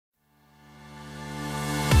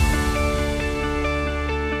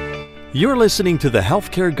You're listening to the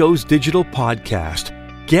Healthcare Goes Digital podcast.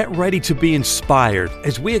 Get ready to be inspired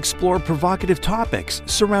as we explore provocative topics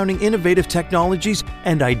surrounding innovative technologies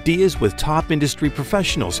and ideas with top industry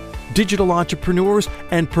professionals, digital entrepreneurs,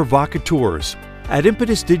 and provocateurs. At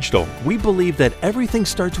Impetus Digital, we believe that everything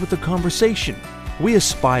starts with a conversation. We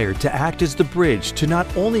aspire to act as the bridge to not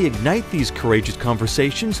only ignite these courageous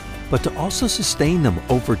conversations, but to also sustain them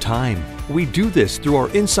over time. We do this through our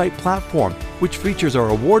Insight platform, which features our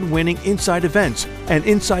award-winning Insight events and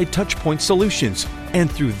Insight Touchpoint solutions, and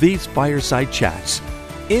through these fireside chats.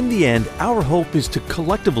 In the end, our hope is to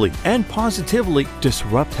collectively and positively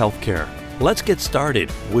disrupt healthcare. Let's get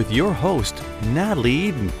started with your host, Natalie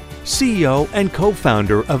Eden, CEO and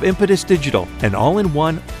co-founder of Impetus Digital, an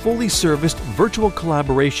all-in-one, fully serviced virtual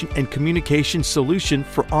collaboration and communication solution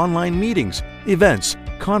for online meetings, events,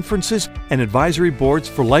 conferences, and advisory boards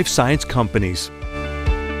for life science companies.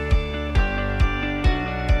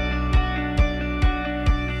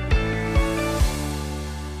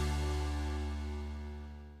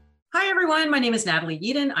 Hi, everyone. My name is Natalie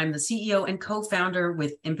Eden. I'm the CEO and co-founder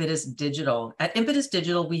with Impetus Digital. At Impetus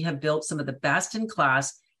Digital, we have built some of the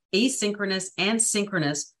best-in-class asynchronous and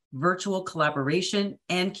synchronous virtual collaboration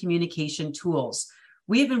and communication tools.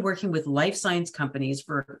 We have been working with life science companies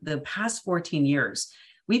for the past 14 years.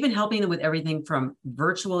 We've been helping them with everything from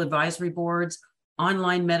virtual advisory boards,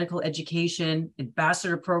 online medical education,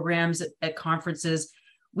 ambassador programs at conferences.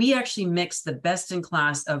 We actually mix the best in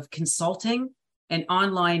class of consulting and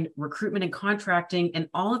online recruitment and contracting and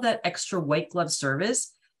all of that extra white glove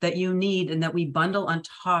service that you need and that we bundle on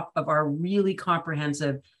top of our really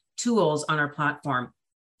comprehensive tools on our platform.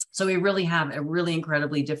 So we really have a really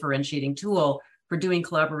incredibly differentiating tool for doing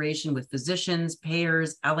collaboration with physicians,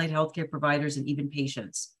 payers, allied healthcare providers, and even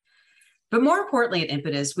patients. But more importantly at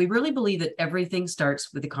Impetus, we really believe that everything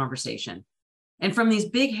starts with a conversation. And from these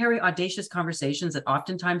big, hairy, audacious conversations that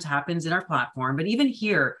oftentimes happens in our platform, but even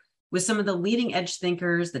here with some of the leading edge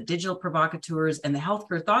thinkers, the digital provocateurs, and the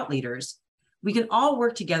healthcare thought leaders, we can all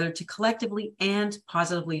work together to collectively and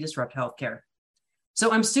positively disrupt healthcare.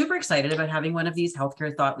 So I'm super excited about having one of these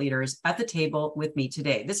healthcare thought leaders at the table with me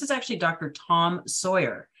today. This is actually Dr. Tom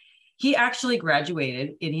Sawyer. He actually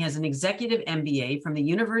graduated and he has an executive MBA from the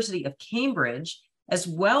University of Cambridge, as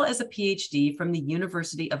well as a PhD from the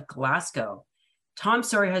University of Glasgow. Tom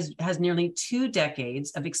Sawyer has nearly 2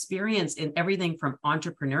 decades of experience in everything from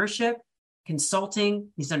entrepreneurship, consulting.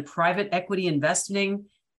 He's done private equity investing,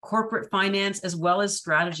 corporate finance, as well as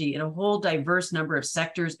strategy in a whole diverse number of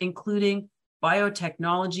sectors, including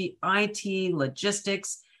biotechnology, IT,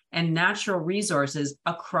 logistics, and natural resources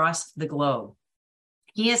across the globe.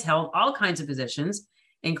 He has held all kinds of positions,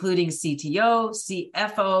 including CTO,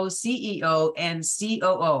 CFO, CEO, and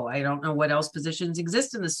COO. I don't know what else positions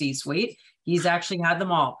exist in the C-suite. He's actually had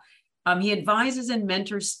them all. He advises and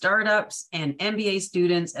mentors startups and MBA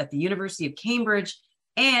students at the University of Cambridge,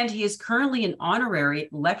 and he is currently an honorary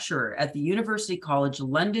lecturer at the University College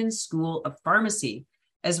London School of Pharmacy,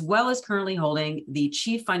 as well as currently holding the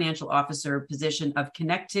Chief Financial Officer position of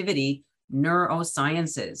Connectivity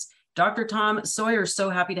Neurosciences. Dr. Tom Sawyer,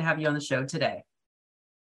 so happy to have you on the show today.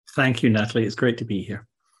 Thank you, Natalie. It's great to be here.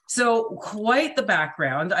 So quite the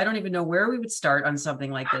background. I don't even know where we would start on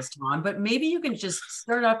something like this, Tom, but maybe you can just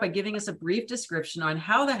start off by giving us a brief description on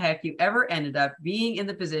how the heck you ever ended up being in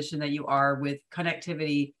the position that you are with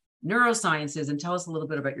Connectivity Neurosciences, and tell us a little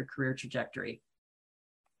bit about your career trajectory.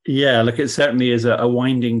 Yeah, look, it certainly is a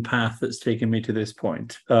winding path that's taken me to this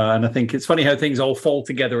point. And I think it's funny how things all fall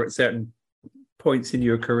together at certain points in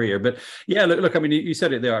your career. But yeah, look, I mean, you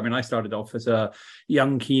said it there. I mean, I started off as a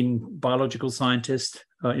young, keen biological scientist,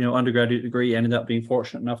 undergraduate degree, ended up being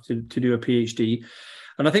fortunate enough to do a PhD.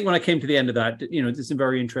 And I think when I came to the end of that, did some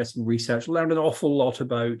very interesting research, learned an awful lot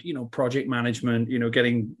about, project management,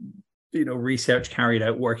 getting research carried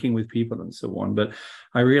out, working with people and so on. But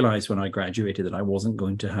I realized when I graduated that I wasn't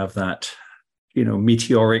going to have that,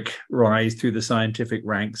 meteoric rise through the scientific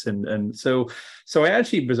ranks. And so I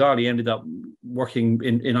actually bizarrely ended up working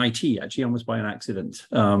in IT, actually almost by an accident,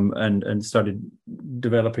 and started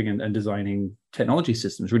developing and designing technology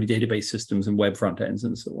systems, really database systems and web front ends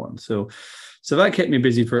and so on. So that kept me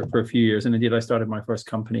busy for a few years. And indeed, I started my first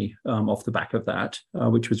company off the back of that,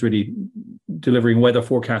 which was really delivering weather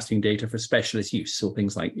forecasting data for specialist use. So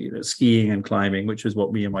things like skiing and climbing, which was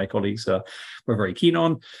what me and my colleagues were very keen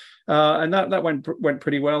on. And that went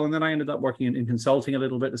pretty well. And then I ended up working in consulting a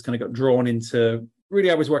little bit. Just kind of got drawn into,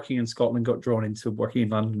 really, I was working in Scotland, got drawn into working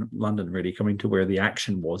in London, really coming to where the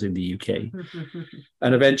action was in the UK.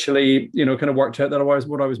 And eventually, kind of worked out that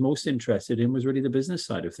what I was most interested in was really the business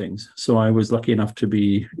side of things. So I was lucky enough to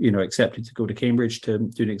be, accepted to go to Cambridge to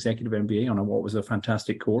do an executive MBA on what was a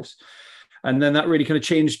fantastic course. And then that really kind of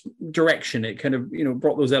changed direction. It kind of,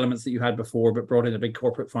 brought those elements that you had before, but brought in a big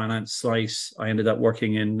corporate finance slice. I ended up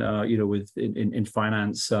working in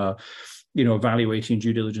finance, evaluating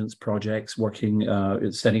due diligence projects,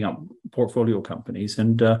 working, setting up portfolio companies.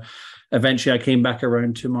 And eventually I came back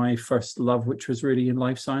around to my first love, which was really in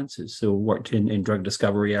life sciences. So worked in drug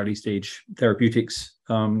discovery, early stage therapeutics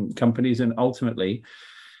companies, and ultimately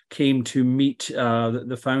came to meet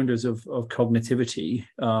the founders of Cognitivity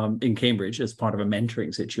in Cambridge as part of a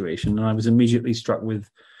mentoring situation. And I was immediately struck with,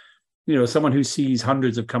 someone who sees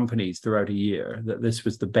hundreds of companies throughout a year, that this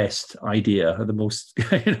was the best idea, or the most,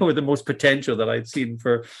 with the most potential that I'd seen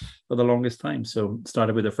for the longest time. So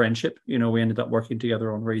started with a friendship. We ended up working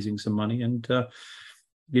together on raising some money. And,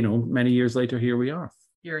 many years later, here we are.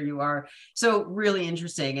 Here you are. So really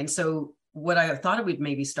interesting. And so what I thought we'd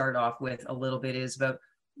maybe start off with a little bit is about,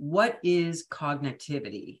 what is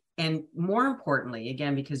Cognitivity? And more importantly,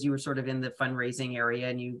 again, because you were sort of in the fundraising area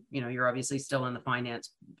and you're obviously still in the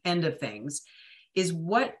finance end of things, is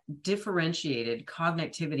what differentiated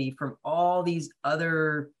Cognitivity from all these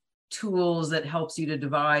other tools that helps you to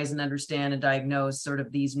devise and understand and diagnose sort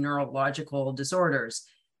of these neurological disorders?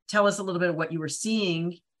 Tell us a little bit of what you were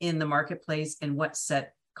seeing in the marketplace and what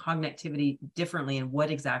set Cognitivity differently and what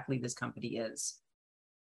exactly this company is.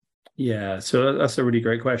 Yeah, so that's a really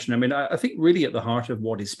great question. I mean, I think really at the heart of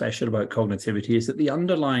what is special about Cognitivity is that the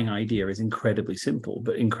underlying idea is incredibly simple,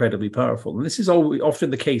 but incredibly powerful. And this is often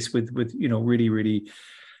the case with really, really,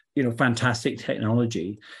 fantastic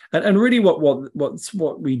technology. And really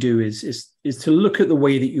what we do is to look at the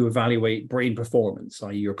way that you evaluate brain performance,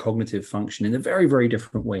 i.e. your cognitive function, in a very, very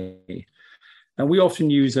different way. And we often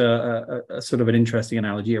use a sort of an interesting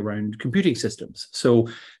analogy around computing systems. So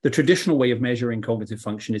the traditional way of measuring cognitive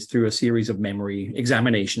function is through a series of memory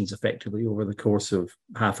examinations, effectively. Over the course of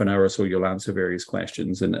half an hour or so, you'll answer various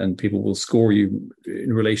questions and people will score you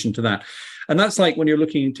in relation to that. And that's like when you're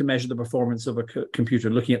looking to measure the performance of a computer,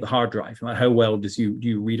 looking at the hard drive, like how well do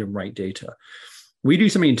you read and write data. We do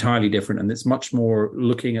something entirely different, and it's much more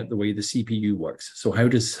looking at the way the CPU works. So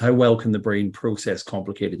how well can the brain process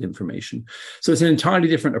complicated information? So it's an entirely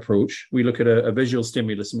different approach. We look at a visual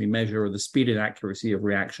stimulus and we measure the speed and accuracy of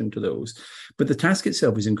reaction to those. But the task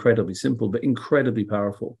itself is incredibly simple, but incredibly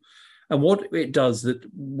powerful. And what it does that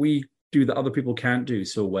we do that other people can't do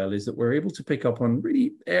so well is that we're able to pick up on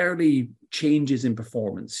really early changes in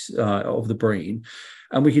performance of the brain.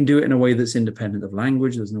 And we can do it in a way that's independent of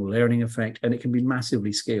language. There's no learning effect, and it can be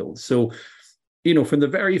massively scaled. So, from the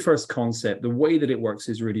very first concept, the way that it works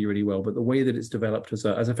is really, really well, but the way that it's developed as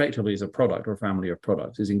effectively as a product or family of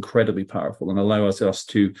products is incredibly powerful and allows us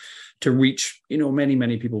to reach, many,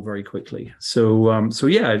 many people very quickly. So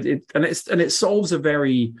yeah, it solves a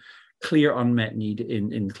very clear unmet need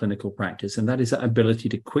in clinical practice, and that is that ability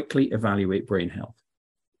to quickly evaluate brain health.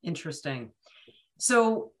 Interesting.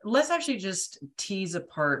 So let's actually just tease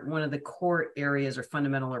apart one of the core areas or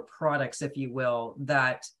fundamental or products, if you will,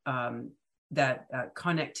 that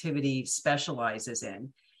Cognitivity specializes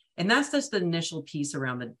in. And that's just the initial piece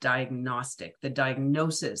around the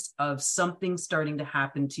diagnosis of something starting to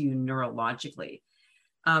happen to you neurologically.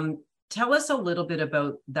 Tell us a little bit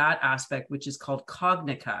about that aspect, which is called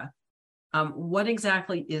Cognica. What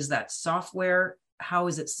exactly is that software? How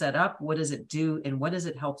is it set up? What does it do? And what does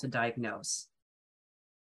it help to diagnose?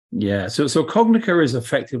 Yeah, so Cognica is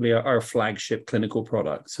effectively our flagship clinical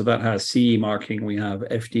product. So that has CE marking. We have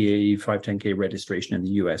FDA 510K registration in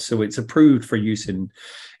the US. So it's approved for use in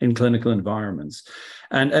clinical environments.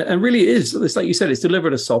 And really it's like you said, it's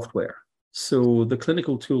delivered as software. So the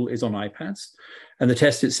clinical tool is on iPads, and the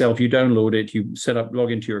test itself, you download it, you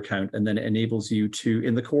log into your account, and then it enables you to,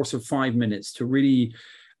 in the course of 5 minutes, to really,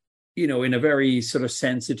 in a very sort of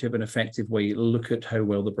sensitive and effective way, look at how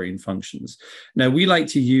well the brain functions. Now, we like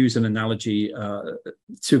to use an analogy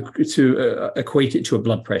to equate it to a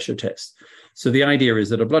blood pressure test. So the idea is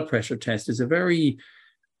that a blood pressure test is a very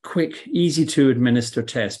quick, easy to administer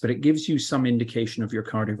test, but it gives you some indication of your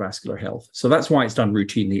cardiovascular health. So that's why it's done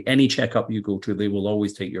routinely. Any checkup you go to, they will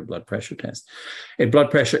always take your blood pressure test. If blood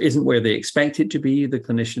pressure isn't where they expect it to be, the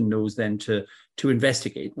clinician knows then to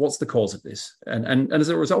investigate what's the cause of this. And as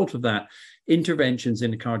a result of that, interventions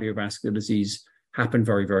in cardiovascular disease happen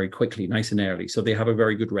very, very quickly, nice and early. So they have a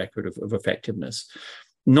very good record of effectiveness.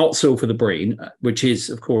 Not so for the brain, which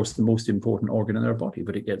is, of course, the most important organ in our body,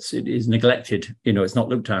 but it is neglected. It's not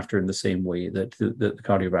looked after in the same way that the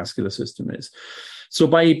cardiovascular system is. So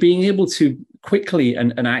by being able to quickly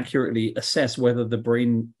and accurately assess whether the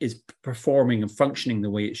brain is performing and functioning the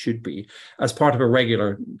way it should be as part of a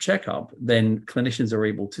regular checkup, then clinicians are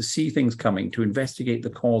able to see things coming, to investigate the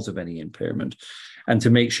cause of any impairment, and to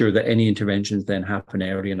make sure that any interventions then happen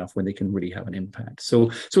early enough when they can really have an impact.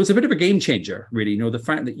 So it's a bit of a game changer, really. The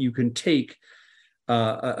fact that you can take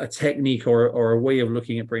a technique or a way of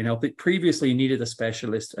looking at brain health that previously needed a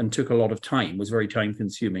specialist and took a lot of time, was very time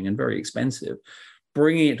consuming and very expensive,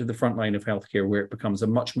 bringing it to the front line of healthcare where it becomes a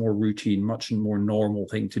much more routine, much more normal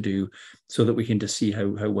thing to do, so that we can just see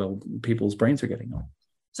how well people's brains are getting on.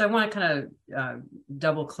 So I want to kind of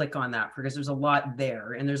double click on that, because there's a lot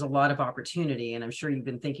there and there's a lot of opportunity. And I'm sure you've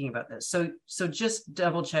been thinking about this. So just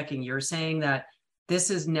double checking, you're saying that this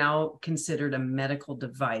is now considered a medical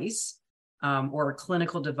device or a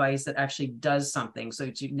clinical device that actually does something. So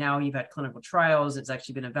now you've had clinical trials, it's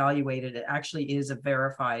actually been evaluated. It actually is a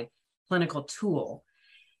verified clinical tool.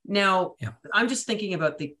 Now, yeah. I'm just thinking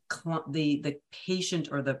about the patient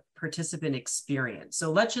or the participant experience.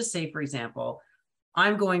 So let's just say, for example,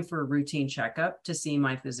 I'm going for a routine checkup to see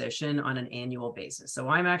my physician on an annual basis. So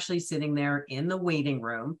I'm actually sitting there in the waiting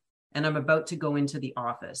room and I'm about to go into the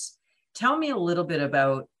office. Tell me a little bit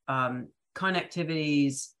about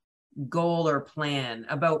Connectivity's goal or plan,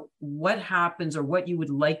 about what happens or what you would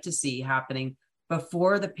like to see happening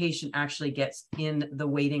before the patient actually gets in the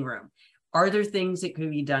waiting room. Are there things that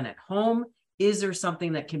could be done at home? Is there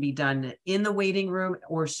something that can be done in the waiting room?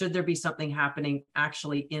 Or should there be something happening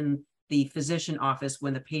actually in the physician office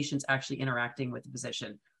when the patient's actually interacting with the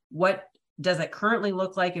physician? What does that currently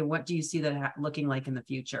look like, and what do you see that looking like in the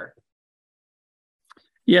future?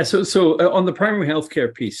 Yeah, so on the primary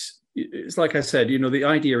healthcare piece, it's like I said, the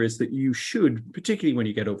idea is that you should, particularly when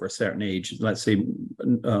you get over a certain age, let's say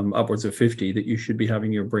upwards of 50, that you should be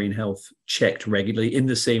having your brain health checked regularly in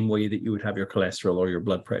the same way that you would have your cholesterol or your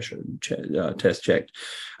blood pressure test checked.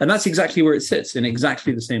 And that's exactly where it sits, in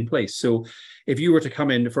exactly the same place. So if you were to come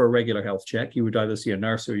in for a regular health check, you would either see a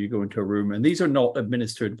nurse or you go into a room, and these are not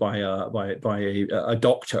administered by a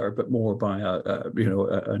doctor, but more by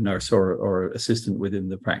a nurse or assistant within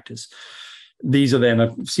the practice. These are then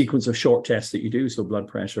a sequence of short tests that you do, so blood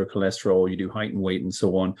pressure, cholesterol, you do height and weight, and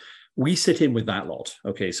so on. We sit in with that lot.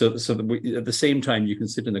 Okay, so at the same time, you can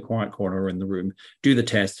sit in the quiet corner in the room, do the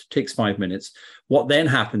test, takes 5 minutes. What then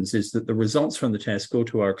happens is that the results from the test go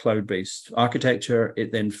to our cloud-based architecture.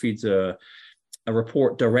 It then feeds a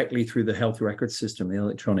report directly through the health record system, the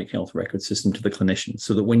electronic health record system, to the clinician,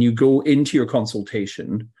 so that when you go into your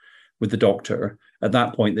consultation with the doctor, at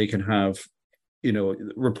that point, they can have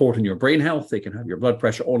report on your brain health, they can have your blood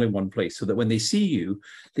pressure all in one place, so that when they see you,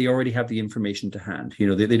 they already have the information to hand.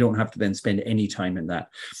 They don't have to then spend any time in that.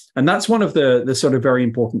 And that's one of the sort of very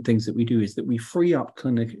important things that we do, is that we free up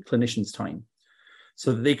clinicians' time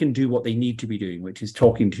so that they can do what they need to be doing, which is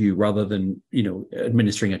talking to you rather than,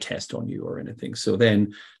 administering a test on you or anything. So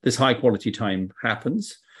then this high quality time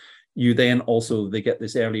happens. They get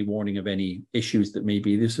this early warning of any issues that may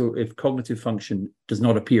be there. So if cognitive function does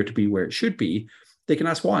not appear to be where it should be, they can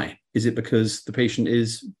ask why. Is it because the patient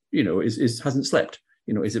hasn't slept?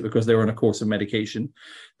 Is it because they're on a course of medication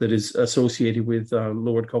that is associated with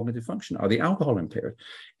lowered cognitive function? Are they alcohol impaired?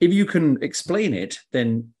 If you can explain it,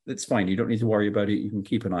 then it's fine. You don't need to worry about it. You can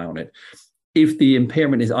keep an eye on it. If the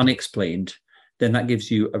impairment is unexplained, then that gives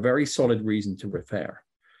you a very solid reason to refer.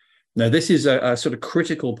 Now, this is a sort of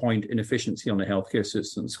critical point in efficiency on the healthcare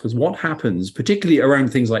systems, because what happens, particularly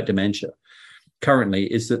around things like dementia, currently,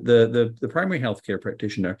 is that the primary healthcare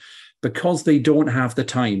practitioner, because they don't have the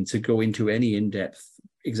time to go into any in-depth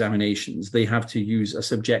examinations, they have to use a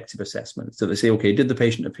subjective assessment. So they say, okay, did the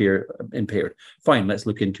patient appear impaired? Fine, let's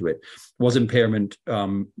look into it. Was impairment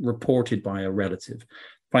reported by a relative?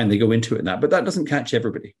 Fine, they go into it in that, but that doesn't catch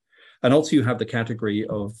everybody. And also you have the category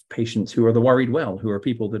of patients who are the worried well, who are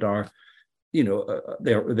people that are,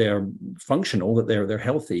 they're functional, that they're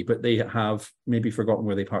healthy, but they have maybe forgotten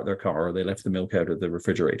where they parked their car, or they left the milk out of the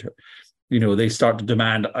refrigerator. They start to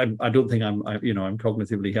demand, I don't think I'm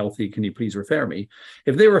cognitively healthy. Can you please refer me?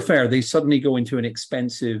 If they refer, they suddenly go into an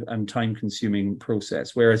expensive and time-consuming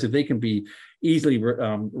process. Whereas if they can be easily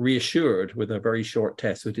reassured with a very short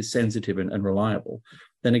test, so it is sensitive and reliable,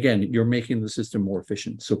 then again, you're making the system more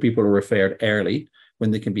efficient. So people are referred early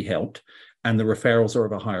when they can be helped, and the referrals are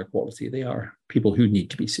of a higher quality. They are people who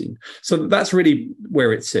need to be seen. So that's really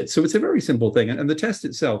where it sits. So it's a very simple thing. And the test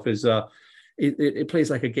itself is it plays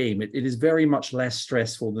like a game. It is very much less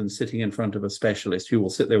stressful than sitting in front of a specialist who will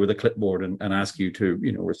sit there with a clipboard and ask you to,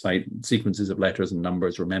 recite sequences of letters and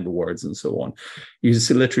numbers, remember words, and so on. You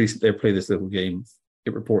just literally sit there, play this little game.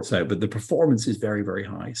 It reports out, but the performance is very, very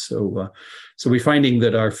high. So we're finding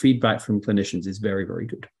that our feedback from clinicians is very, very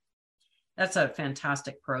good. That's a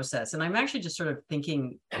fantastic process. And I'm actually just sort of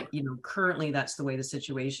thinking, currently that's the way the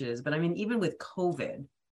situation is. But I mean, even with COVID,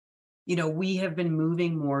 we have been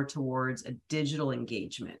moving more towards a digital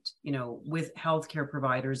engagement, with healthcare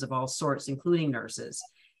providers of all sorts, including nurses.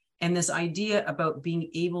 And this idea about being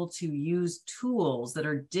able to use tools that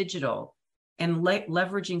are digital and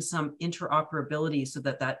leveraging some interoperability so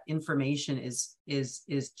that information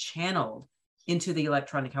is channeled into the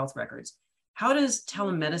electronic health records. How does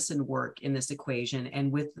telemedicine work in this equation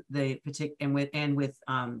and with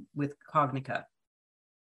Cognica?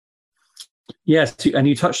 Yes, and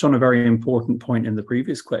you touched on a very important point in the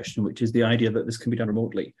previous question, which is the idea that this can be done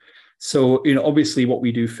remotely. So, obviously what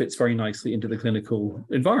we do fits very nicely into the clinical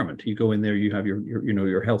environment. You go in there, you have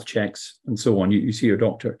your health checks and so on, you see your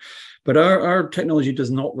doctor. But our technology does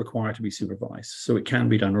not require to be supervised. So it can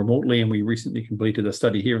be done remotely. And we recently completed a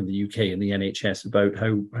study here in the UK in the NHS about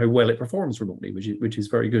how well it performs remotely, which is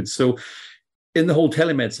very good. So in the whole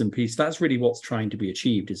telemedicine piece, that's really what's trying to be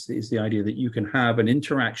achieved is the idea that you can have an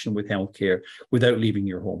interaction with healthcare without leaving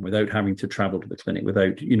your home, without having to travel to the clinic,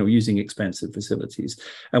 without, using expensive facilities.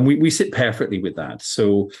 And we sit perfectly with that.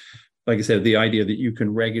 So, like I said, the idea that you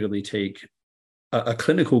can regularly take a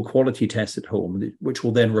clinical quality test at home, which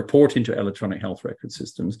will then report into electronic health record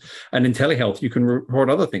systems. And in telehealth, you can report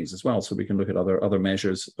other things as well. So we can look at other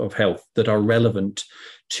measures of health that are relevant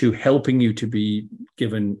to helping you to be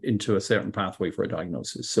given into a certain pathway for a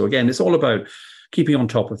diagnosis. So again, it's all about keeping on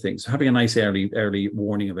top of things, having a nice early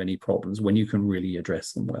warning of any problems when you can really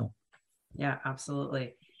address them well. Yeah,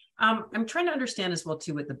 absolutely. I'm trying to understand as well,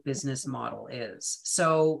 too, what the business model is.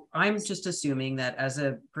 So I'm just assuming that as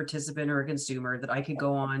a participant or a consumer that I could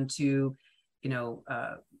go on to,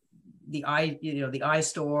 the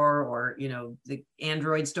iStore or, the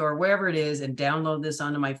Android store, wherever it is, and download this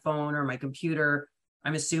onto my phone or my computer.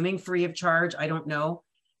 I'm assuming free of charge. I don't know.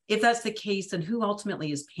 If that's the case, then who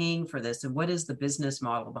ultimately is paying for this? And what is the business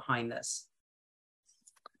model behind this?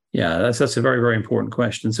 Yeah, that's a very, very important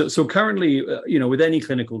question. So currently, with any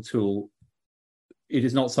clinical tool, it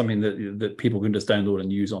is not something that people can just download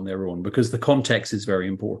and use on their own because the context is very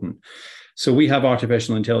important. So we have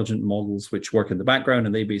artificial intelligence models which work in the background,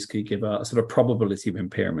 and they basically give a sort of probability of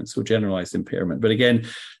impairment, so generalized impairment. But again,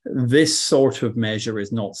 this sort of measure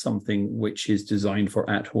is not something which is designed for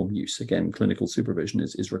at-home use. Again, clinical supervision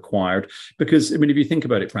is required because, if you think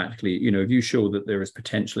about it practically, if you show that there is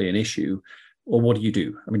potentially an issue, well, what do you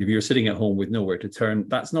do? If you're sitting at home with nowhere to turn,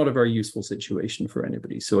 that's not a very useful situation for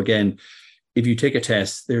anybody. So again, if you take a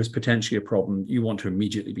test, there's potentially a problem. You want to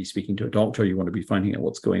immediately be speaking to a doctor. You want to be finding out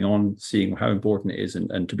what's going on, seeing how important it is,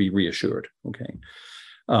 and to be reassured. Okay.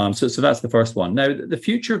 So that's the first one. Now, the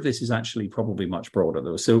future of this is actually probably much broader,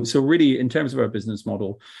 though. So really, in terms of our business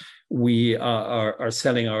model, we are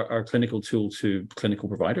selling our clinical tool to clinical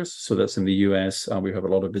providers. So that's in the US. We have a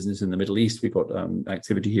lot of business in the Middle East. We've got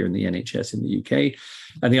activity here in the NHS in the UK.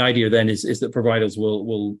 And the idea then is that providers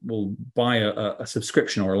will buy a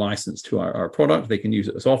subscription or a license to our product. They can use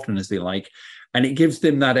it as often as they like. And it gives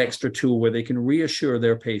them that extra tool where they can reassure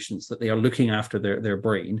their patients that they are looking after their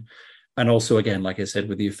brain. And also, again, like I said,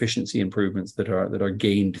 with the efficiency improvements that are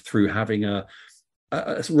gained through having a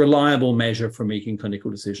reliable measure for making clinical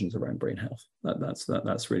decisions around brain health.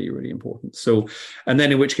 That's really, really important. So, and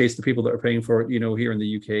then in which case the people that are paying for it, here in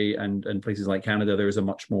the UK and places like Canada, there is a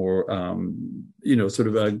much more, sort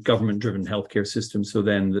of a government-driven healthcare system. So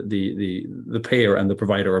then the payer and the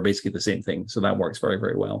provider are basically the same thing. So that works very,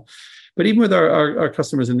 very well. But even with our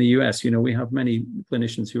customers in the US, we have many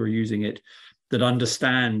clinicians who are using it that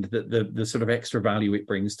understand that the sort of extra value it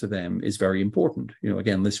brings to them is very important.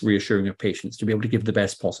 Again, this reassuring of patients to be able to give the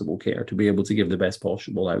best possible care, to be able to give the best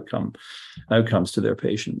possible outcomes to their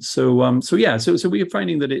patients. So we are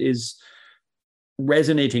finding that it is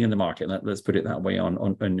resonating in the market. Let's put it that way on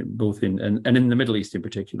both in in the Middle East in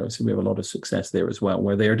particular. So we have a lot of success there as well,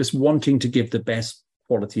 where they are just wanting to give the best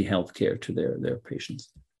quality healthcare to their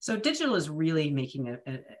patients. So digital is really making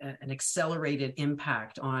an accelerated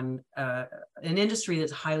impact on an industry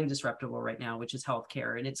that's highly disruptible right now, which is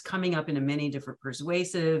healthcare. And it's coming up in many different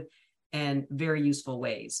persuasive and very useful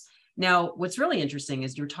ways. Now, what's really interesting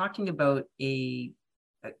is you're talking about a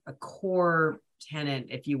core tenet,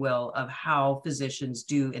 if you will, of how physicians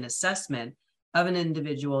do an assessment of an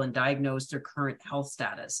individual and diagnose their current health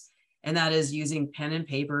status. and that is using pen and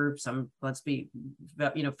paper. Let's be,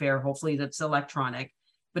 fair. Hopefully that's electronic,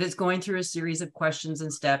 but it's going through a series of questions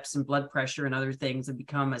and steps and blood pressure and other things that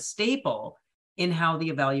become a staple in how the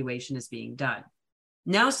evaluation is being done.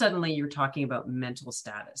 Now, suddenly you're talking about mental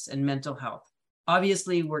status and mental health.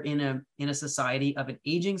 Obviously, we're in a society of an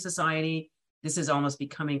aging society. This is almost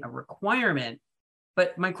becoming a requirement.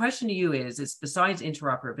 But my question to you is besides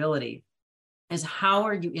interoperability, is how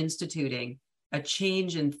are you instituting a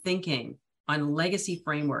change in thinking on legacy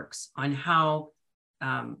frameworks, on how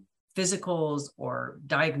physicals or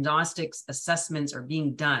diagnostics assessments are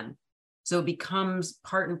being done, so it becomes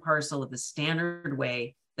part and parcel of the standard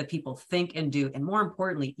way that people think and do, and more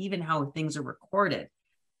importantly, even how things are recorded.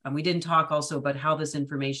 And we didn't talk also about how this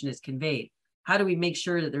information is conveyed. How do we make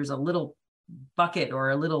sure that there's a little bucket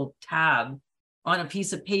or a little tab on a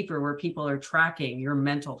piece of paper where people are tracking your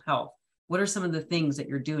mental health? What are some of the things that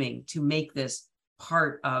you're doing to make this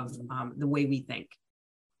part of the way we think?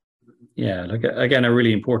 Yeah, like again, a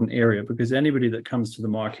really important area, because anybody that comes to the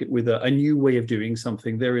market with a new way of doing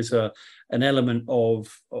something, there is an element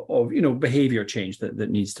of behavior change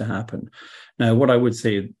that needs to happen. Now, what I would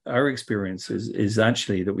say, our experience is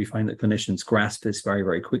actually that we find that clinicians grasp this very,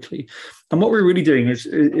 very quickly. And what we're really doing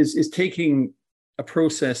is taking a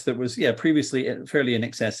process that was previously fairly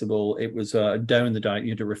inaccessible. It was down the diet,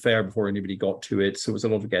 you had to refer before anybody got to it, so it was a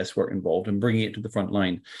lot of guesswork involved, and bringing it to the front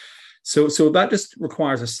line. So that just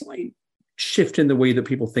requires a slight shift in the way that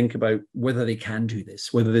people think about whether they can do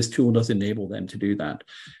this, whether this tool does enable them to do that.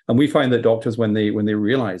 And we find that doctors, when they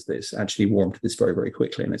realize this, actually warm to this very, very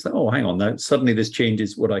quickly. And it's like, oh, hang on, now suddenly this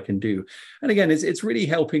changes what I can do. And again, it's really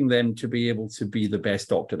helping them to be able to be the best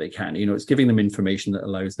doctor they can. It's giving them information that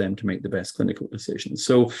allows them to make the best clinical decisions.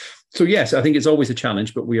 So yes, I think it's always a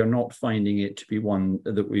challenge, but we are not finding it to be one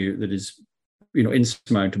that is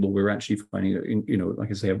insurmountable. We're actually finding, like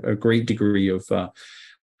I say, a great degree of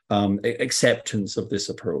acceptance of this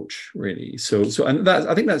approach, really. So, and that,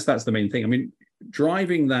 I think that's the main thing. I mean,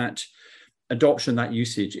 driving that adoption, that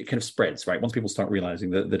usage, it kind of spreads, right? Once people start realizing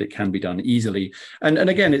that it can be done easily, and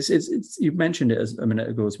again, it's you mentioned it as a minute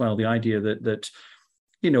ago as well, the idea that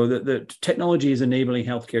technology is enabling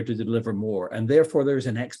healthcare to deliver more, and therefore there's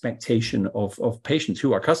an expectation of patients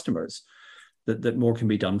who are customers that more can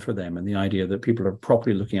be done for them. And the idea that people are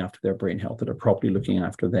properly looking after their brain health, that are properly looking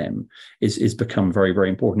after them is become very, very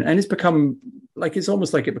important. And it's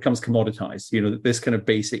almost like it becomes commoditized, this kind of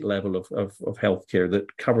basic level of healthcare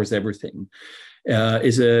that covers everything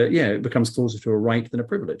it becomes closer to a right than a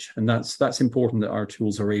privilege. And that's important, that our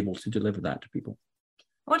tools are able to deliver that to people.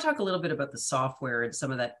 I want to talk a little bit about the software and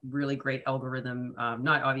some of that really great algorithm,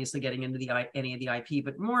 not obviously getting into any of the IP,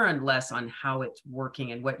 but more and less on how it's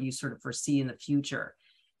working and what you sort of foresee in the future.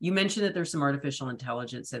 You mentioned that there's some artificial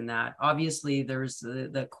intelligence in that. Obviously, there's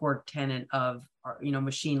the core tenet of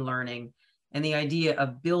machine learning and the idea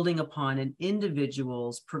of building upon an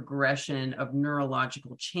individual's progression of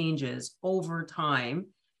neurological changes over time,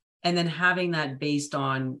 and then having that based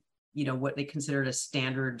on what they considered a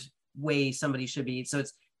standard way somebody should be. So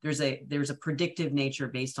there's a predictive nature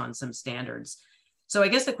based on some standards. So I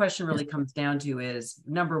guess the question really comes down to is,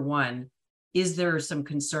 number one, is there some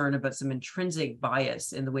concern about some intrinsic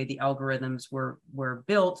bias in the way the algorithms were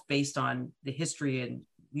built based on the history and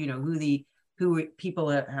who people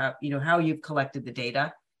have, how you've collected the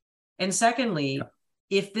data? And secondly,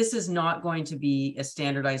 if this is not going to be a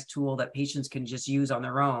standardized tool that patients can just use on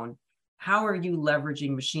their own, how are you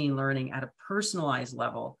leveraging machine learning at a personalized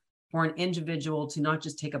level for an individual to not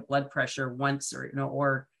just take a blood pressure once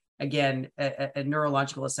or again, a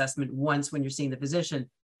neurological assessment once when you're seeing the physician,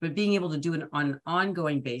 but being able to do it on an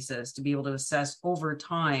ongoing basis to be able to assess over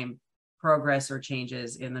time progress or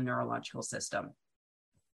changes in the neurological system?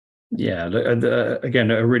 Yeah,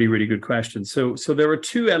 again, a really, really good question. So there are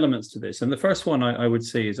two elements to this. And the first one I would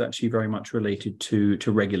say is actually very much related to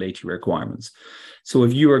regulatory requirements. So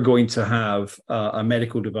if you are going to have a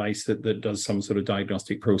medical device that does some sort of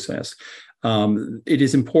diagnostic process, it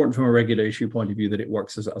is important from a regulatory point of view that it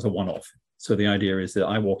works as a one-off. So the idea is that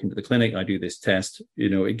I walk into the clinic, I do this test,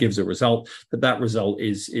 it gives a result, that result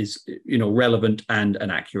is relevant and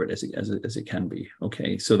accurate as it can be.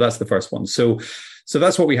 Okay, so that's the first one. So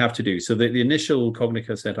that's what we have to do. So the initial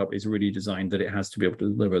Cognica setup is really designed that it has to be able to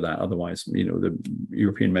deliver that. Otherwise, the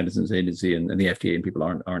European Medicines Agency and the FDA and people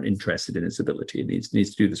aren't interested in its ability. It needs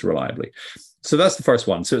to do this reliably. So that's the first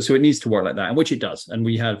one. So it needs to work like that, and which it does. And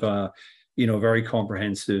we have a very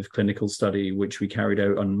comprehensive clinical study which we carried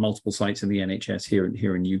out on multiple sites in the NHS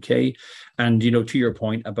here in UK. And to your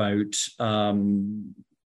point about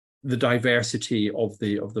the diversity of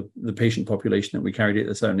the patient population that we carried at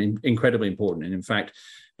this out, incredibly important. And in fact,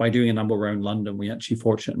 by doing a number around London, we actually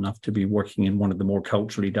fortunate enough to be working in one of the more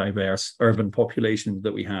culturally diverse urban populations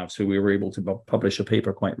that we have. So we were able to publish a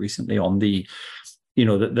paper quite recently on the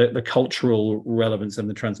cultural relevance and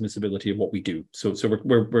the transmissibility of what we do. So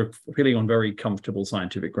we're feeling on very comfortable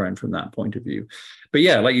scientific ground from that point of view. But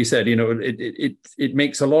yeah, like you said, it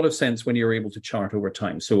makes a lot of sense when you're able to chart over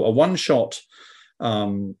time. So a one-shot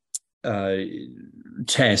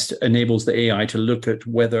test enables the AI to look at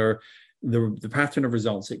whether the pattern of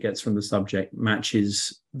results it gets from the subject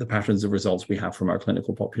matches the patterns of results we have from our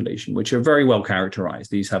clinical population, which are very well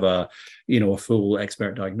characterized. These have a full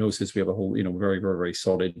expert diagnosis. We have a whole, very, very, very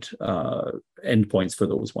solid endpoints for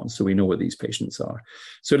those ones. So we know what these patients are.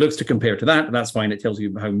 So it looks to compare to that. That's fine. It tells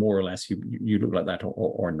you how more or less you look like that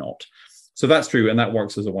or not. So that's true. And that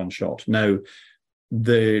works as a one shot. Now,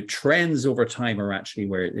 the trends over time are actually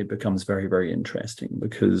where it becomes very, very interesting,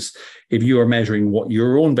 because if you are measuring what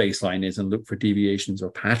your own baseline is and look for deviations or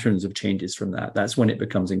patterns of changes from that, that's when it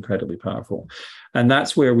becomes incredibly powerful. And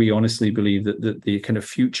that's where we honestly believe that the kind of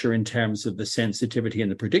future in terms of the sensitivity and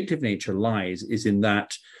the predictive nature lies, is in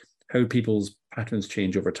that how people's patterns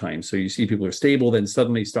change over time. So you see people are stable, then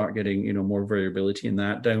suddenly start getting, more variability in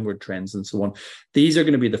that, downward trends and so on. These are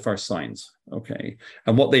going to be the first signs, okay?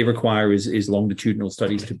 And what they require is longitudinal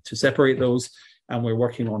studies to separate those. And we're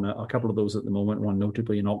working on a couple of those at the moment, one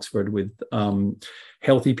notably in Oxford with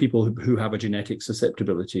healthy people who have a genetic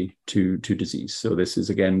susceptibility to disease. So this is,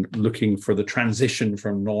 again, looking for the transition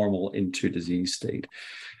from normal into disease state.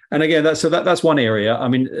 And again, that's one area. I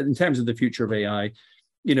mean, in terms of the future of AI,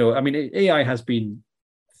 AI has been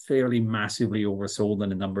fairly massively oversold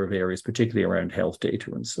in a number of areas, particularly around health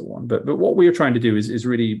data and so on. But what we are trying to do is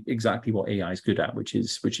really exactly what AI is good at, which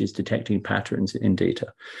is detecting patterns in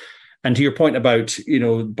data. And to your point about,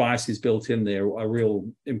 biases built in there, a real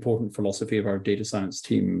important philosophy of our data science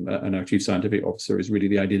team and our chief scientific officer is really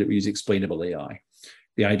the idea that we use explainable AI.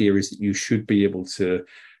 The idea is that you should be able to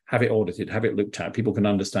have it audited, have it looked at. People can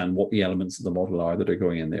understand what the elements of the model are that are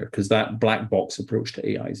going in there, because that black box approach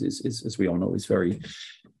to AIs is, as we all know, is very,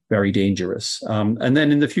 very dangerous. And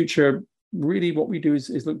then in the future, really what we do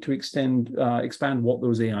is look to expand what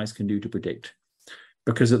those AIs can do to predict.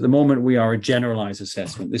 Because at the moment we are a generalized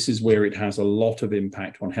assessment. This is where it has a lot of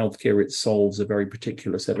impact on healthcare. It solves a very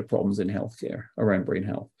particular set of problems in healthcare around brain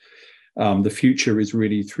health. The future is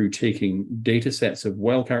really through taking data sets of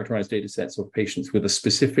well-characterized data sets of patients with a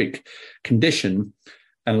specific condition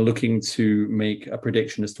and looking to make a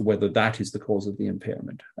prediction as to whether that is the cause of the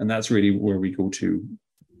impairment. And that's really where we go to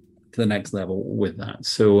the next level with that.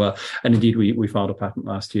 So, and indeed, we filed a patent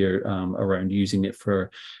last year around using it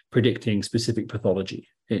for predicting specific pathology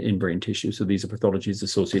in brain tissue. So these are pathologies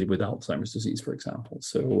associated with Alzheimer's disease, for example.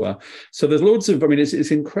 So there's loads of,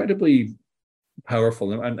 it's incredibly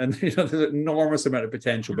powerful, and there's an enormous amount of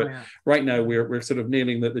potential. But right now we're sort of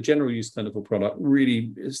nailing the general use clinical product,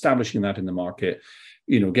 really establishing that in the market,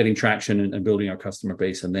 getting traction and building our customer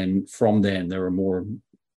base. And then from then there are more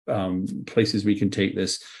places we can take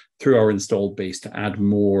this through our installed base to add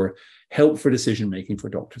more help for decision making for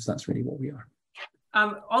doctors. That's really what we are.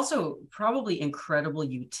 Also, probably incredible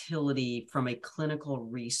utility from a clinical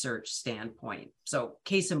research standpoint. So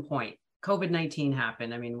case in point, COVID-19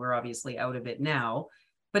 happened. We're obviously out of it now,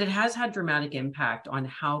 but it has had dramatic impact on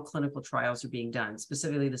how clinical trials are being done,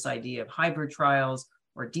 specifically this idea of hybrid trials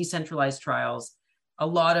or decentralized trials. A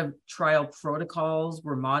lot of trial protocols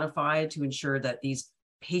were modified to ensure that these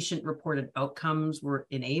patient-reported outcomes were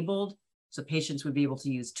enabled. So patients would be able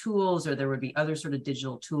to use tools, or there would be other sort of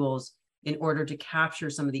digital tools in order to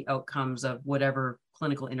capture some of the outcomes of whatever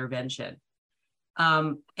clinical intervention.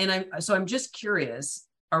 I'm just curious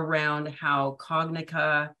around how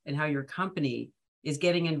Cognica and how your company is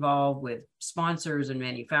getting involved with sponsors and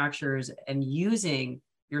manufacturers and using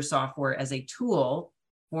your software as a tool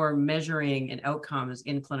for measuring and outcomes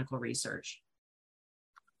in clinical research.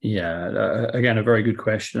 Yeah, again, a very good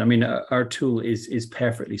question. Our tool is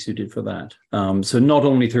perfectly suited for that. So not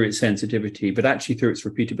only through its sensitivity, but actually through its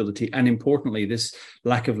repeatability, and importantly, this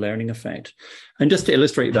lack of learning effect. And just to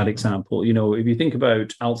illustrate that example, if you think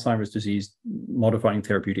about Alzheimer's disease modifying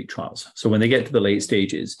therapeutic trials, so when they get to the late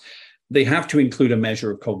stages, they have to include a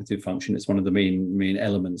measure of cognitive function. It's one of the main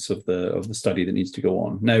elements of the study that needs to go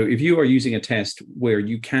on. Now, if you are using a test where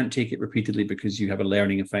you can't take it repeatedly because you have a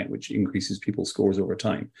learning effect which increases people's scores over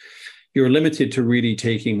time, you're limited to really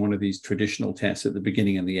taking one of these traditional tests at the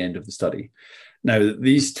beginning and the end of the study. Now,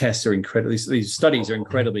 these studies are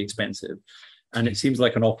incredibly expensive. And it seems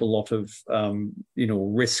like an awful lot of,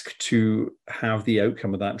 risk to have the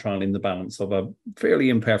outcome of that trial in the balance of a fairly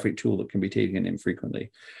imperfect tool that can be taken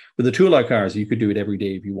infrequently. With a tool like ours, you could do it every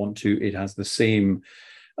day if you want to. It has the same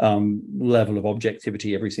level of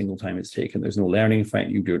objectivity every single time it's taken. There's no learning effect.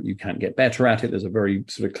 You can't get better at it. There's a very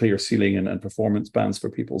sort of clear ceiling and performance bands for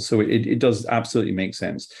people. So it does absolutely make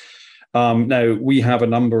sense. Now, we have a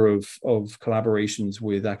number of collaborations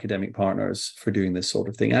with academic partners for doing this sort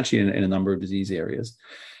of thing, actually in a number of disease areas.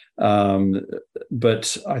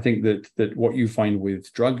 But I think that what you find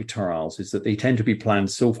with drug trials is that they tend to be planned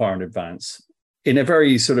so far in advance in a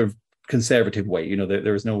very sort of conservative way.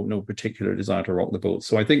 There is no particular desire to rock the boat.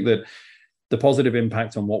 So I think that the positive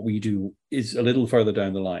impact on what we do is a little further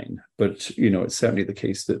down the line. But, it's certainly the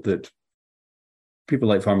case that people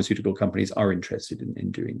like pharmaceutical companies are interested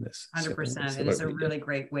in doing this. 100%. It is a really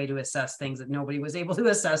great way to assess things that nobody was able to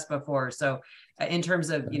assess before. So in terms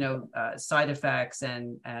of, side effects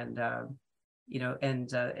and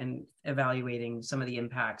evaluating some of the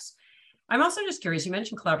impacts. I'm also just curious, you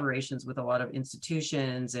mentioned collaborations with a lot of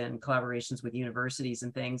institutions and collaborations with universities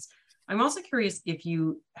and things. I'm also curious if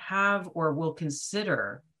you have or will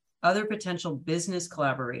consider other potential business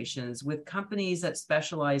collaborations with companies that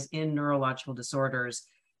specialize in neurological disorders,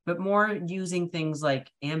 but more using things like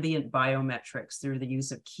ambient biometrics through the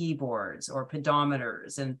use of keyboards or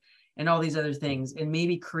pedometers and all these other things, and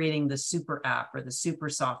maybe creating the super app or the super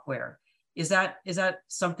software. Is that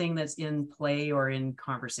something that's in play or in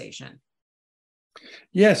conversation?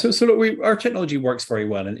 Yeah, so look, our technology works very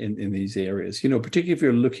well in these areas, particularly if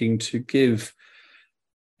you're looking to give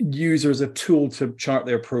users a tool to chart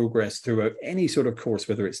their progress throughout any sort of course,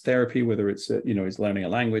 whether it's therapy, whether it's is learning a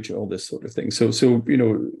language, all this sort of thing. So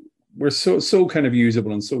we're so kind of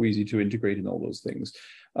usable and so easy to integrate in all those things.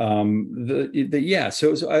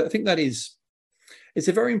 So I think it's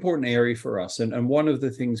a very important area for us. And one of the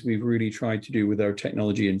things we've really tried to do with our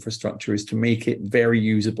technology infrastructure is to make it very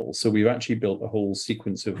usable. So we've actually built a whole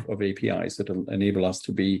sequence of APIs that enable us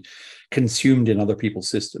to be consumed in other people's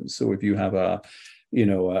systems. So if you have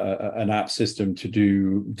an app system to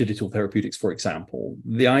do digital therapeutics, for example,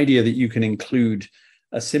 the idea that you can include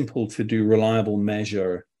a simple to do reliable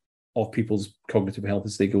measure of people's cognitive health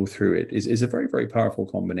as they go through it is a very, very powerful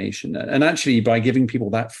combination. And actually, by giving people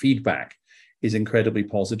that feedback is incredibly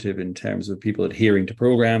positive in terms of people adhering to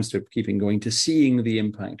programs, to keeping going, to seeing the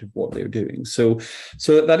impact of what they're doing. So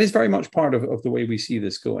that is very much part of the way we see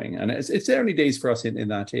this going. And it's early days for us in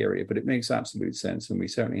that area, but it makes absolute sense. And we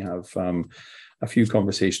certainly have a few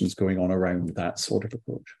conversations going on around that sort of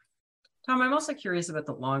approach. Tom, I'm also curious about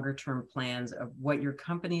the longer term plans of what your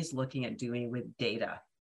company is looking at doing with data.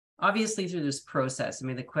 Obviously, through this process, I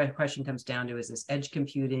mean, the question comes down to, is this edge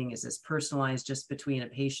computing? Is this personalized just between a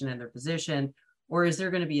patient and their physician? Or is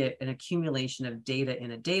there going to be an accumulation of data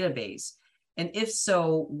in a database? And if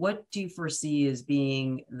so, what do you foresee as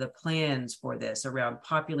being the plans for this around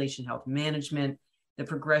population health management, the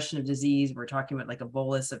progression of disease? We're talking about like a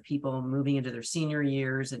bolus of people moving into their senior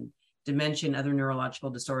years, and dementia and other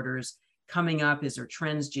neurological disorders coming up. Is there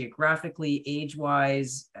trends geographically,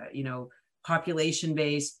 age-wise,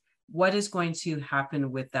 population-based? What is going to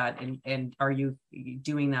happen with that? And are you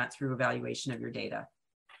doing that through evaluation of your data?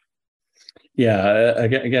 Yeah,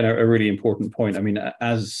 again, a really important point. I mean,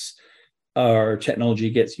 as our technology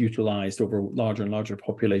gets utilized over larger and larger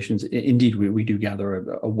populations, indeed, we do gather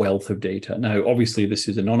a wealth of data. Now, obviously, this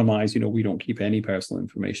is anonymized. We don't keep any personal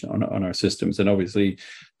information on our systems. And obviously,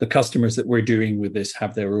 the customers that we're doing with this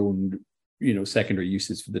have their own secondary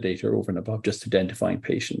uses for the data over and above just identifying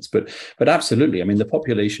patients. But absolutely, I mean, the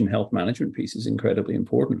population health management piece is incredibly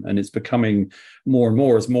important, and it's becoming more and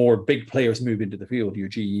more as more big players move into the field. Your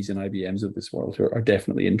GEs and IBMs of this world are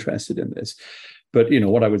definitely interested in this. But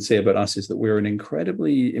what I would say about us is that we're an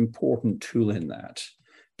incredibly important tool in that,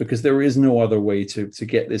 because there is no other way to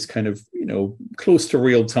get this kind of close to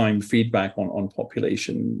real-time feedback on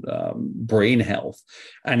population brain health,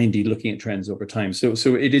 and indeed looking at trends over time. So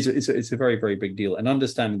it's a very, very big deal, and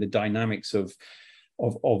understanding the dynamics of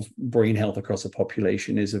brain health across a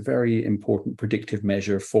population is a very important predictive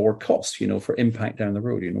measure for cost, for impact down the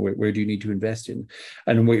road. Where do you need to invest in?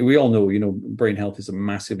 And we all know, brain health is a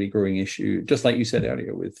massively growing issue, just like you said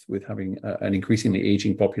earlier, with having an increasingly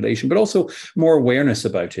aging population, but also more awareness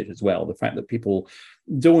about it as well. The fact that people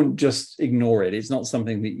don't just ignore it. It's not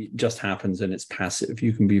something that just happens and it's passive.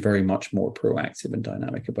 You can be very much more proactive and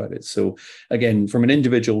dynamic about it. So again, from an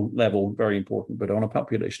individual level, very important, but on a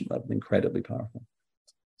population level, incredibly powerful.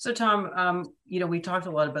 So Tom, we talked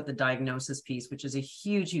a lot about the diagnosis piece, which is a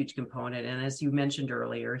huge, huge component. And as you mentioned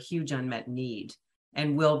earlier, a huge unmet need.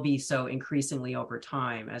 and will be so increasingly over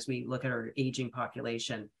time as we look at our aging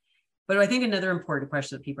population. But I think another important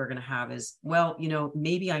question that people are going to have is, well,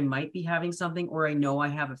 maybe I might be having something, or I know I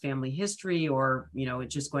have a family history, or,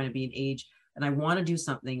 it's just going to be an age, and I want to do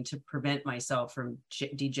something to prevent myself from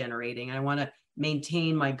degenerating. I want to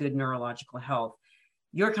maintain my good neurological health.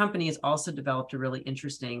 Your company has also developed a really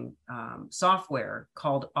interesting software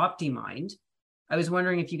called OptiMind. I was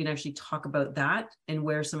wondering if you can actually talk about that and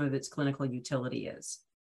where some of its clinical utility is.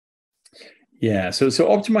 Yeah, so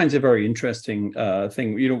OptiMind is a very interesting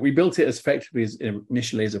thing. We built it as effectively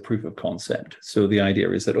initially as a proof of concept. So the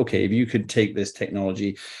idea is that, okay, if you could take this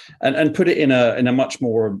technology and put it in a much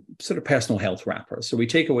more sort of personal health wrapper. So we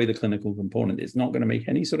take away the clinical component. It's not going to make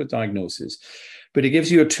any sort of diagnosis, but it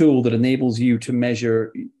gives you a tool that enables you to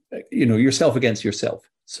measure, yourself against yourself.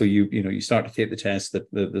 So you start to take the test,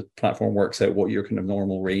 that the platform works out what your kind of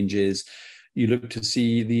normal range is. You look to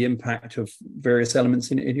see the impact of various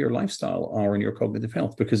elements in your lifestyle or in your cognitive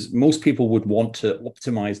health, because most people would want to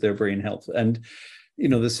optimize their brain health. And,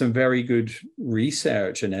 there's some very good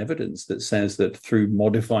research and evidence that says that through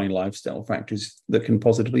modifying lifestyle factors that can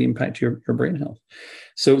positively impact your brain health.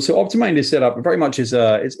 So OptiMind is set up very much as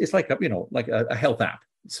it's like a health app.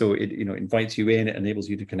 So it invites you in, it enables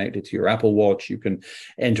you to connect it to your Apple Watch. You can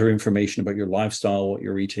enter information about your lifestyle, what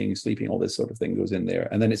you're eating, sleeping, all this sort of thing goes in there.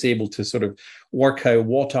 And then it's able to sort of work out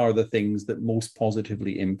what are the things that most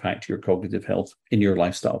positively impact your cognitive health in your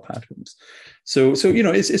lifestyle patterns. So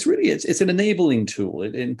it's an enabling tool.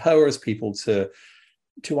 It empowers people to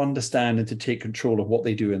understand and to take control of what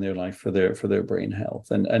they do in their life for their brain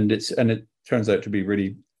health. And it turns out to be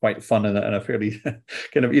really quite fun and a fairly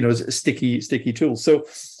kind of sticky tool. So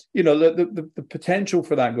the potential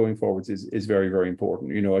for that going forwards is very, very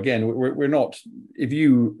important. Again, we're not, if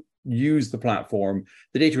you use the platform,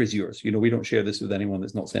 the data is yours. We don't share this with anyone.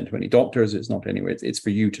 That's not sent to any doctors. It's not anywhere. It's for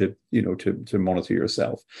you to monitor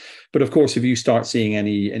yourself. But of course, if you start seeing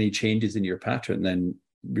any changes in your pattern, then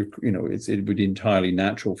it would be entirely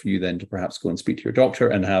natural for you then to perhaps go and speak to your doctor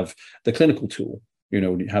and have the clinical tool,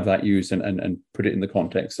 have that used and put it in the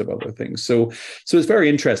context of other things. So it's very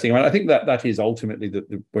interesting. I think that is ultimately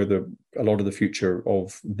where a lot of the future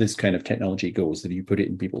of this kind of technology goes, that you put it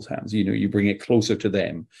in people's hands. You bring it closer to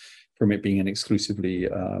them from it being an exclusively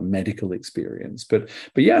medical experience. But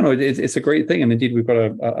yeah, no, it's a great thing. And indeed, we've got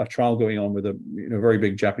a trial going on with a very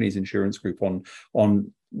big Japanese insurance group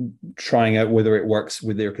on trying out whether it works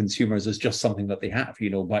with their consumers as just something that they have,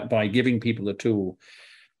 by giving people a tool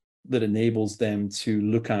that enables them to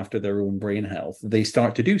look after their own brain health, they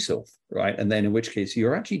start to do so, right? And then in which case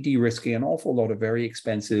you're actually de-risking an awful lot of very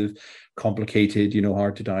expensive, complicated,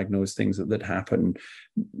 hard to diagnose things that happen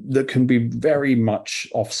that can be very much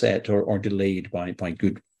offset or delayed by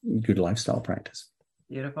good lifestyle practice.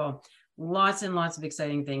 Beautiful. Lots and lots of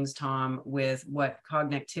exciting things, Tom, with what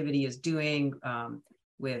Cognectivity is doing,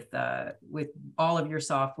 with all of your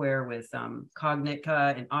software, with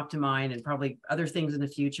Cognica and OptiMind, and probably other things in the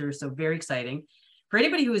future. So very exciting. For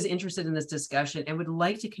anybody who is interested in this discussion and would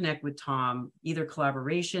like to connect with Tom, either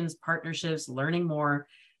collaborations, partnerships, learning more,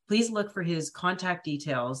 please look for his contact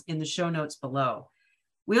details in the show notes below.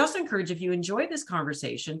 We also encourage, if you enjoyed this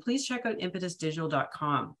conversation, please check out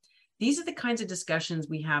impetusdigital.com. These are the kinds of discussions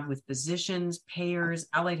we have with physicians, payers,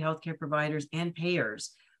 allied healthcare providers, and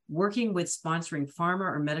payers, working with sponsoring pharma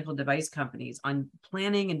or medical device companies on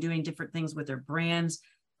planning and doing different things with their brands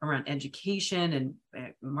around education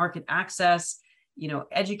and market access,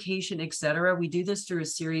 education, et cetera. We do this through a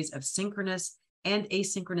series of synchronous and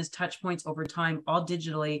asynchronous touch points over time, all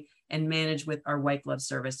digitally and managed with our white glove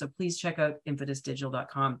service. So please check out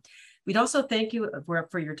impetusdigital.com. We'd also thank you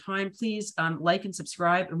for your time. Please like and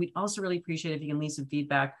subscribe. And we'd also really appreciate if you can leave some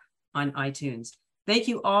feedback on iTunes. Thank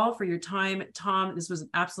you all for your time. Tom, this was an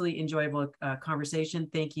absolutely enjoyable conversation.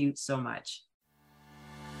 Thank you so much.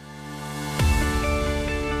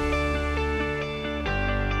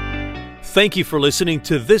 Thank you for listening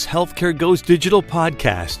to this Healthcare Goes Digital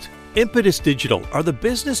podcast. Impetus Digital are the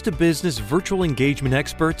business-to-business virtual engagement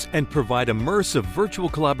experts and provide immersive virtual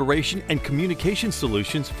collaboration and communication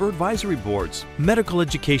solutions for advisory boards, medical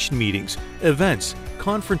education meetings, events,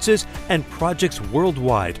 conferences, and projects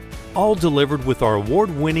worldwide, all delivered with our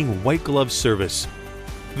award-winning white glove service.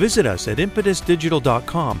 Visit us at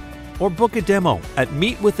impetusdigital.com or book a demo at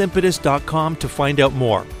meetwithimpetus.com to find out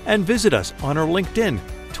more. And visit us on our LinkedIn,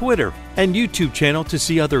 Twitter, and YouTube channel to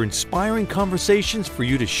see other inspiring conversations for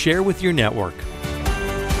you to share with your network.